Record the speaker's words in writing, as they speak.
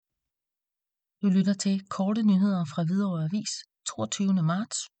Du lytter til korte nyheder fra Hvidovre Avis 22.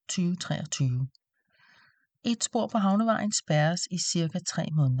 marts 2023. Et spor på Havnevejen spærres i cirka 3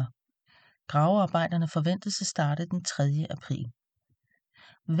 måneder. Gravearbejderne forventes at starte den 3. april.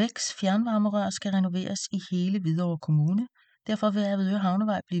 VEKS fjernvarmerør skal renoveres i hele Hvidovre Kommune. Derfor vil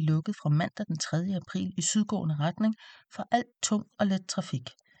Havnevejen blive lukket fra mandag den 3. april i sydgående retning for alt tung og let trafik.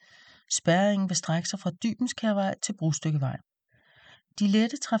 Spærringen vil strække sig fra Dybenskærvej til Brostykkevej. De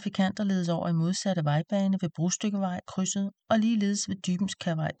lette trafikanter ledes over i modsatte vejbane ved Brostykkevej-krydset og ligeledes ved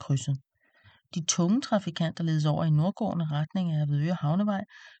Dybenskærvej-krydset. De tunge trafikanter ledes over i nordgående retning af Havnevej,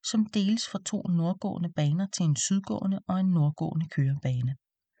 som deles fra 2 nordgående baner til en sydgående og en nordgående kørebane.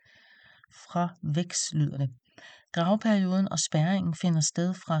 Fra VEKS lyder det. Graveperioden og spærringen finder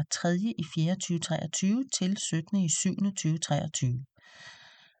sted fra 3. i 4. 2023 til 17. i 7. 2023.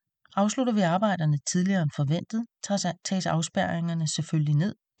 Afslutter vi arbejderne tidligere end forventet, tages afspærringerne selvfølgelig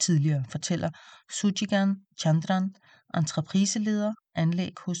ned tidligere, fortæller Sujigan Chandran, entrepriseleder,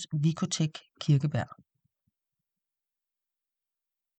 anlæg hos Vicotek Kirkeberg.